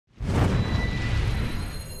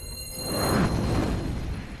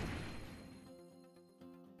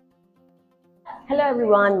Hello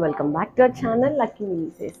everyone, welcome back to our channel LuckyMinnie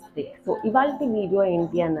says Day. So ఇవాల్టి video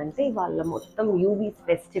ఏంటి అని అంటే ఇవాళ మొత్తం యూవీస్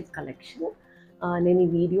ఫెస్టివ్ కలెక్షన్. నేను ఈ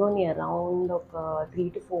వీడియోని అరౌండ్ ఒక 3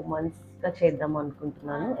 to 4 monthsగా చేద్దాం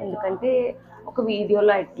అనుకుంటున్నాను. ఎందుకంటే ఒక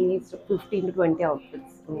వీడియోలో అట్లీస్ట్ 15 to 20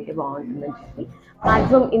 అవుట్ఫిట్స్ ఉంటే బాగుంటుందని చెప్పి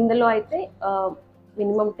మ్యాక్సిమం ఇందులో అయితే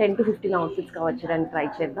మినిమం 10 to 15 అవుట్ఫిట్స్ కావచ్చడానికి ట్రై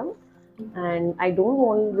చేద్దాం. And I don't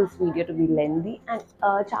want this video to be lengthy. And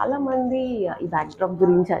చాలా మంది ఈ బ్యాక్డ్రాప్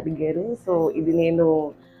గురించి అడిగారు. సో ఇది నేను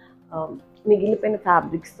మిగిలిపోయిన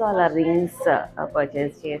ఫ్యాబ్రిక్స్తో అలా రింగ్స్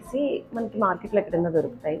పర్చేస్ చేసి మనకి మార్కెట్లో ఎక్కడైనా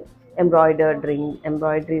దొరుకుతాయి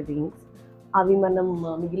ఎంబ్రాయిడరీ రింగ్స్. అవి మనం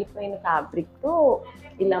మిగిలిపోయిన ఫ్యాబ్రిక్తో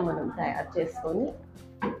ఇలా మనం తయారు చేసుకొని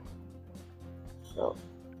సో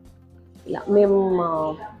ఇలా మేము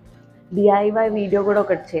డిఐవై వీడియో కూడా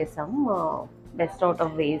ఒకటి చేసాం. Best out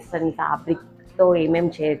of waste and ఫ్యాబ్రిక్తో ఏమేమి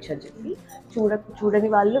చేయొచ్చు అని చెప్పి చూడని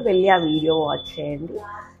వాళ్ళు వెళ్ళి ఆ వీడియో వాచ్ చేయండి.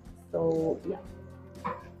 సో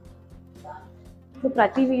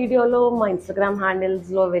ప్రతి వీడియోలో మా ఇన్స్టాగ్రామ్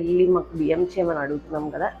హ్యాండిల్స్లో వెళ్ళి మాకు డిఎం చేయమని అడుగుతున్నాం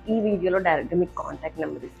కదా. ఈ వీడియోలో డైరెక్ట్గా మీకు కాంటాక్ట్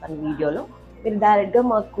నెంబర్ ఇస్తాను. వీడియోలో మీరు డైరెక్ట్గా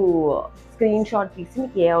మాకు స్క్రీన్ షాట్ తీసి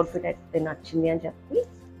మీకు ఏ అవుట్ఫిట్ అయితే నచ్చింది అని చెప్పి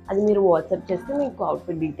అది మీరు వాట్సాప్ చేస్తే మీకు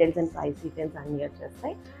outfit details and price details అన్నీ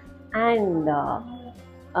వచ్చేస్తాయి. అండ్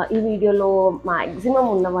ఈ వీడియోలో మ్యాక్సిమం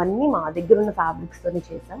ఉన్నవన్నీ మా దగ్గర ఉన్న ఫ్యాబ్రిక్స్తోనే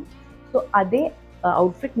చేసాం. సో అదే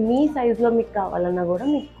అవుట్ఫిట్ మీ సైజులో మీకు కావాలన్నా కూడా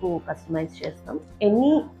మీకు కస్టమైజ్ చేస్తాం.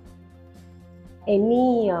 ఎనీ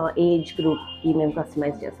ఏజ్ గ్రూప్కి మేము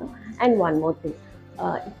కస్టమైజ్ చేస్తాం. అండ్ వన్ మోర్ థింగ్,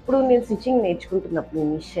 ఇప్పుడు నేను స్టిచ్చింగ్ నేర్చుకుంటున్నప్పుడు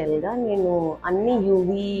ఇనిషియల్గా నేను అన్ని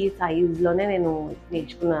యూవీ సైజ్లోనే నేను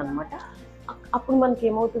నేర్చుకున్నాను అనమాట. అప్పుడు మనకి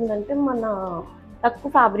ఏమవుతుందంటే మన తక్కువ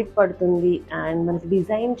ఫ్యాబ్రిక్ పడుతుంది అండ్ మనకి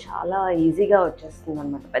డిజైన్ చాలా ఈజీగా వచ్చేస్తుంది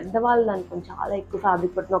అనమాట. పెద్దవాళ్ళు అనుకుని చాలా ఎక్కువ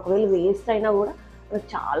ఫ్యాబ్రిక్ పడుతుంది, ఒకవేళ వేస్ట్ అయినా కూడా మనకు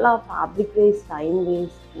చాలా fabric waste, time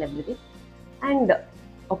waste and everything. And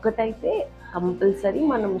ఒకటైతే కంపల్సరీ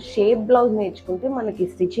మనం షేప్ బ్లౌజ్ నేర్చుకుంటే మనకి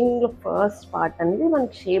స్టిచ్చింగ్లో ఫస్ట్ పార్ట్ అనేది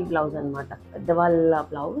మనకి షేప్ బ్లౌజ్ అనమాట. పెద్దవాళ్ళ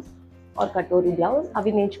బ్లౌజ్ ఆర్ కటోరీ బ్లౌజ్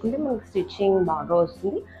అవి నేర్చుకుంటే మనకి స్టిచ్చింగ్ బాగా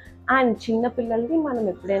వస్తుంది. అండ్ చిన్నపిల్లలది మనం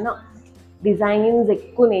ఎప్పుడైనా డిజైనింగ్స్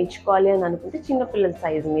ఎక్కువ నేర్చుకోవాలి అని అనుకుంటే చిన్నపిల్లల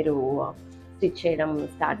సైజ్ మీరు స్టిచ్ చేయడం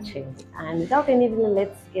స్టార్ట్ చేయండి. And without any delay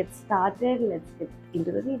let's get started. Let's get into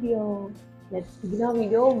the video. Let's begin our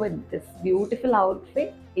video with this beautiful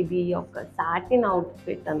outfit. ఇది ఒక సాటిన్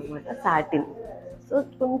అవుట్ఫిట్ అనమాట. సాటిన్, సో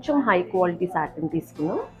కొంచెం హై క్వాలిటీ సాటిన్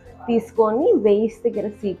తీసుకొని వేస్ట్ దగ్గర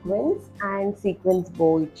sequence బో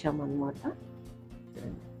ఇచ్చామన్నమాట.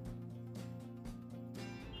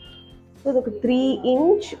 So the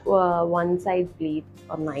 3-inch one side pleats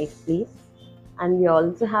or knife pleats, and we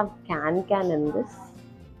also have can in this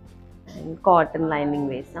and cotton lining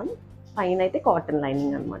vesam. Fine aithe cotton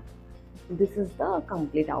lining anamata. This is the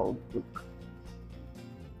complete outlook.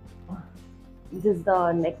 This is the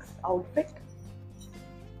next outfit.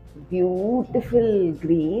 Beautiful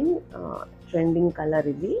green, trending color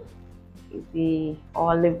ఇది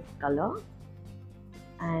olive color.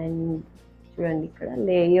 And చూడండి ఇక్కడ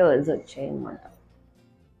layers వచ్చాయి అన్నమాట,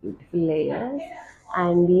 beautiful layers.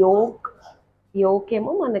 And yoke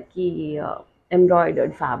ఏమో మనకి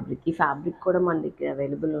embroidered fabric. ఈ fabric కూడా మన దగ్గర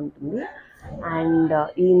అవైలబుల్ ఉంటుంది. అండ్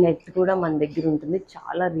ఈ నెట్ కూడా మన దగ్గర ఉంటుంది,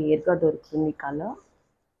 చాలా రేర్గా దొరుకుతుంది కలర్.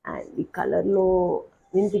 అండ్ ఈ కలర్లో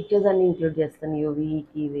నేను పిక్చర్స్ అన్ని ఇంక్లూడ్ చేస్తాను.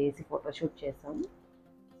 యూవీకి వేసి ఫోటోషూట్ చేసాం.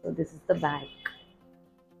 So this is the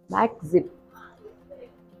back zip.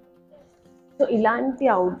 So ఇలాంటి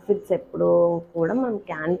అవుట్ఫిట్స్ ఎప్పుడో కూడా మనం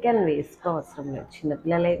క్యాన్ వేసుకో అవసరం లేదు,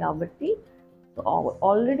 చిన్నపిల్లలే కాబట్టి.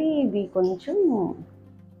 ఆల్రెడీ ఇది కొంచెం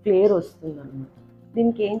ఫ్లేర్ వస్తుంది అనమాట.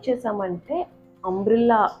 దీనికి ఏం చేసామంటే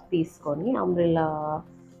అంబ్రిల్లా తీసుకొని అంబ్రిల్లా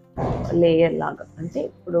లేయర్ లాగా, అంటే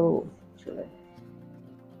ఇప్పుడు చూడండి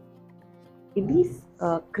ఇది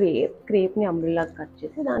క్రేప్ని అంబ్రిల్లా కట్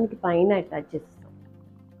చేసి దానికి పైన అటాచ్ చేస్తాం.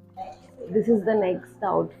 This is the next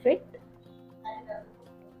outfit.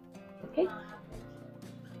 Okay,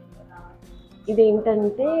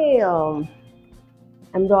 ఇదేంటంటే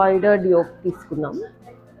ఎంబ్రాయిడర్డ్ యోక్ తీసుకున్నాం,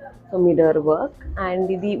 సో మిర్రర్ వర్క్. అండ్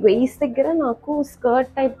ఇది వేస్ట్ దగ్గర నాకు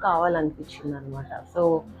స్కర్ట్ టైప్ కావాలనిపించింది అనమాట. సో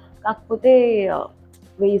కాకపోతే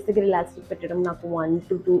వేస్ట్ దగ్గర ఎలాస్టిక్ పెట్టడం నాకు 1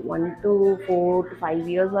 to 4 to 5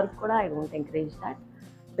 years వరకు కూడా I don't encourage that.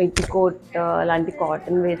 Petticoat లాంటి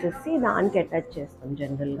కాటన్ వేసేసి దానికి అటాచ్ చేస్తాం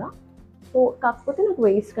జనరల్గా. సో కాకపోతే నాకు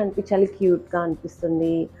వేస్ట్ కనిపించాలి, క్యూట్గా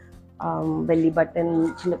అనిపిస్తుంది, బెల్లీ బటన్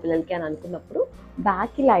చిన్నపిల్లలకి అని అనుకున్నప్పుడు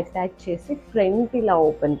బ్యాక్ ఇలా అటాచ్ చేసి ఫ్రంట్ ఇలా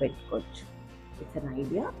ఓపెన్ పెట్టుకోవచ్చు. It's an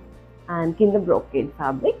idea. అండ్ కింద బ్రోకేడ్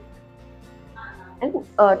ఫ్యాబ్రిక్ అండ్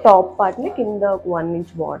టాప్ పార్ట్ని కింద 1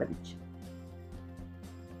 inch బార్డర్ ఇచ్చి.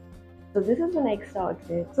 So this is the next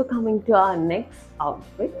outfit. So coming to our next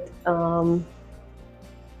outfit,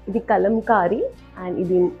 ఇది కలంకారీ అండ్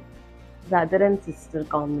ఇది brother and sister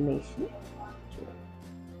combination.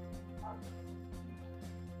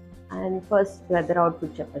 And first brother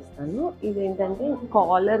outfit చెప్పేస్తాను. ఇదేంటంటే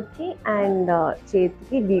కాలర్కి and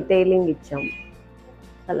చేతికి detailing ఇచ్చాం.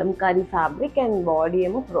 కలంకారీ ఫ్యాబ్రిక్ అండ్ బాడీ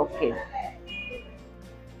ఏమో బ్రోకేడ్.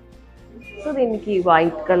 సో దీనికి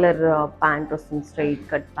వైట్ కలర్ ప్యాంట్ వస్తుంది, straight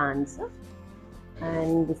cut pants.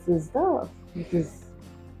 And this is the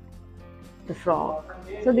frock.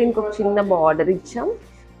 So దీనికి ఒక చిన్న బార్డర్ ఇచ్చాం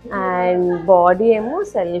అండ్ బాడీ ఏమో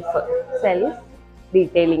సెల్ఫ్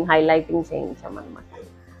డీటెయిలింగ్ హైలైటింగ్ చేయించాం అనమాట.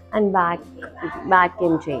 అండ్ బ్యాక్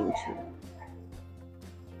ఏం చేయించాం.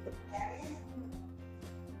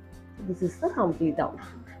 This is the complete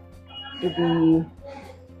outfit. ఇది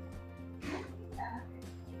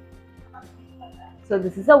so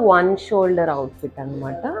this is a one shoulder outfit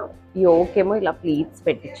అనమాట. యోక్ ఏమో ఇలా ప్లీట్స్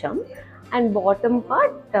పెట్టించాం అండ్ బాటమ్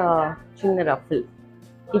పార్ట్ చిన్న రఫుల్.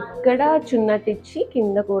 ఇక్కడ చున్నటిచ్చి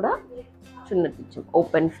కింద కూడా చున్నటిచ్చాం,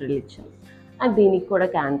 ఓపెన్ ఫ్రిల్ ఇచ్చాం. అండ్ దీనికి కూడా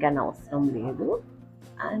క్యాన్ అవసరం లేదు.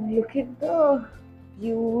 And look at the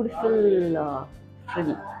beautiful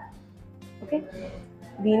frill. Okay,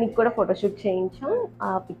 దీనికి కూడా ఫోటోషూట్ చేయించాం, ఆ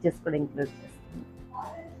పిక్చర్స్ కూడా ఇంక్లూడ్ చేస్తాం.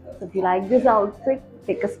 So if you like this outfit,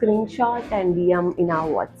 take a screenshot and DM in our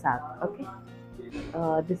WhatsApp. Okay,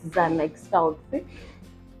 this is our next outfit.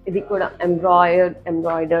 ఇది కూడా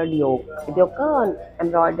embroidered yoke. ఇది ఒక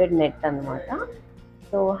ఎంబ్రాయిడర్డ్ నెట్ అనమాట.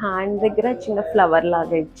 సో హ్యాండ్ దగ్గర చిన్న ఫ్లవర్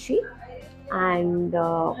లాగా ఇచ్చి అండ్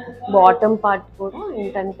బాటమ్ పార్ట్ కూడా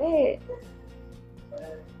ఏంటంటే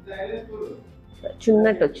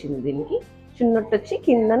చున్నట్టు వచ్చింది. దీనికి చున్నట్టు వచ్చి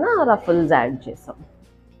కిందన రఫుల్స్ యాడ్ చేసాం.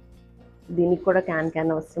 దీనికి కూడా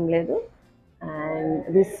క్యాన్ అవసరం లేదు. And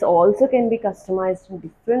this also can be customized in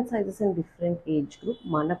different sizes and different age group.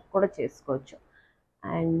 మనకు కూడా చేసుకోవచ్చు.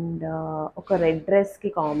 అండ్ ఒక రెడ్ డ్రెస్కి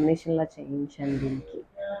కాంబినేషన్లా చేయించాను దీనికి.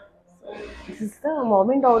 This is the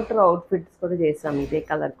moment outfits కూడా చేసాం ఇదే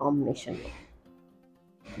కలర్ కాంబినేషన్లో.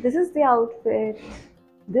 This is the outfit.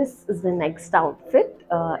 This is the next outfit.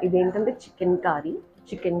 ఇదేంటంటే చికెన్ కారీ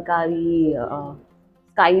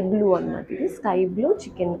స్కై బ్లూ అన్నమాట. ఇది sky blue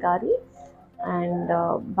chicken Carey and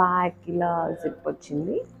back ఇలా జిప్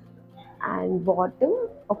వచ్చింది అండ్ బాటమ్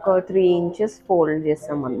ఒక 3 inches ఫోల్డ్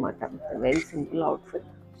చేస్తాం అనమాట. Very simple outfit.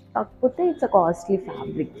 కాకపోతే ఇట్స్ అ కాస్ట్లీ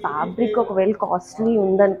ఫ్యాబ్రిక్ ఒకవేళ కాస్ట్లీ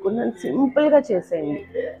ఉందనుకున్నాను సింపుల్గా చేసేయండి.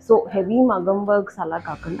 సో హెవీ మగం వర్క్స్ అలా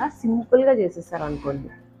కాకుండా సింపుల్గా చేసేసారు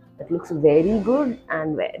అనుకోండి, that looks very good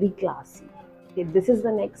and very classy. This is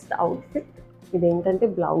the next outfit. ఇదేంటంటే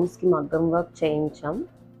బ్లౌజ్కి మగ్గం వర్క్ చేయించాం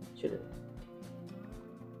చూడండి.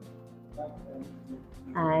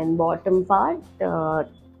 అండ్ బాటమ్ పార్ట్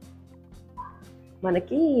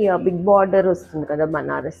మనకి బిగ్ బార్డర్ వస్తుంది కదా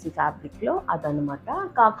బనారసి ఫ్యాబ్రిక్లో, అదనమాట.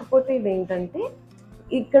 కాకపోతే ఇదేంటంటే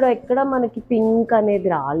ఎక్కడ మనకి పింక్ అనేది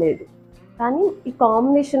రాలేదు, కానీ ఈ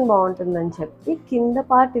కాంబినేషన్ బాగుంటుందని చెప్పి కింద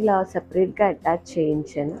పార్ట్ ఇలా సెపరేట్గా అటాచ్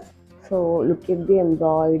చేయించాను. So look at the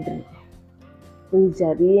embroidery.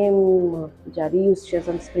 Zari use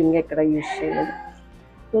చేసాం, స్ప్రింగ్ ఎక్కడ యూస్ చేయలేదు,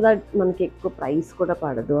 సో దట్ మనకి ఎక్కువ ప్రైస్ కూడా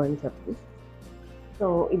పడదు అని చెప్పి. సో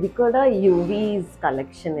ఇది కూడా యూవీస్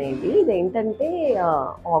కలెక్షన్. ఇదేంటంటే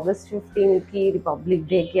August 15కి రిపబ్లిక్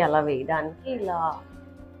డేకి అలా వేయడానికి ఇలా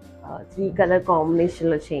 3 కలర్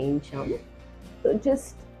కాంబినేషన్లో చేయించాము. సో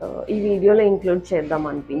జస్ట్ ఈ వీడియోలో ఇంక్లూడ్ చేద్దాం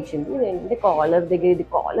అనిపించింది. ఇదేంటంటే కాలర్ దగ్గర ఇది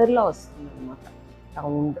కాలర్లో వస్తుంది అనమాట,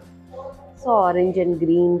 round. So orange and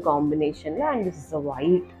green కాంబినేషన్లో and this is a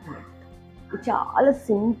white. చాలా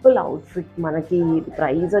సింపుల్ అవుట్ఫిట్. మనకి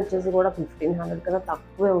ప్రైస్ వచ్చేసి కూడా 1500 కన్నా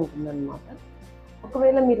తక్కువే ఉంటుందన్నమాట.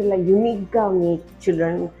 ఒకవేళ మీరు ఇలా యూనిక్గా మీ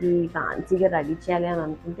చిల్డ్రన్కి ఫ్యాన్సీగా రెడీ చేయాలి అని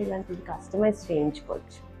అనుకుంటే ఇలాంటివి కస్టమైజ్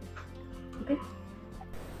చేయించుకోవచ్చు. ఓకే,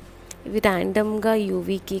 ఇవి ర్యాండమ్గా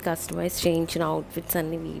యూవీకి కస్టమైజ్ చేయించిన అవుట్ఫిట్స్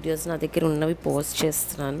అన్ని వీడియోస్ నా దగ్గర ఉన్నవి పోస్ట్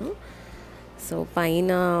చేస్తున్నాను. సో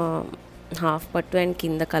పైన హాఫ్ పట్టు అండ్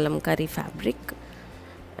కింద కలంకారీ ఫ్యాబ్రిక్.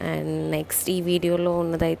 అండ్ నెక్స్ట్ ఈ వీడియోలో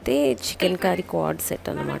ఉన్నదైతే చికెన్ కర్రీ క్వాడ్ సెట్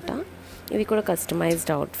అనమాట. ఇవి కూడా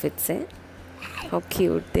customized అవుట్ఫిట్సే. How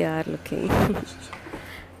cute they are looking.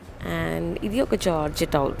 And ఇది ఒక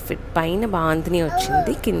జార్జెట్ అవుట్ఫిట్. పైన బాందిని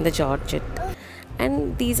వచ్చింది, కింద georgette. And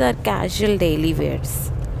these are casual daily wears.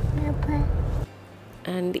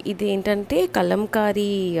 And ఇది ఏంటంటే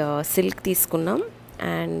కలంకారీ సిల్క్ తీసుకున్నాం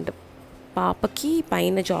అండ్ పాపకి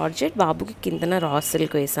పైన జార్జెట్, బాబుకి కిందన raw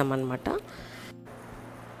silk వేసామన్నమాట.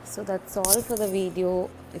 So that's all for the video.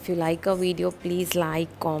 If you like our video, please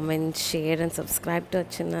like, comment, share and subscribe to our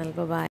channel. Bye bye.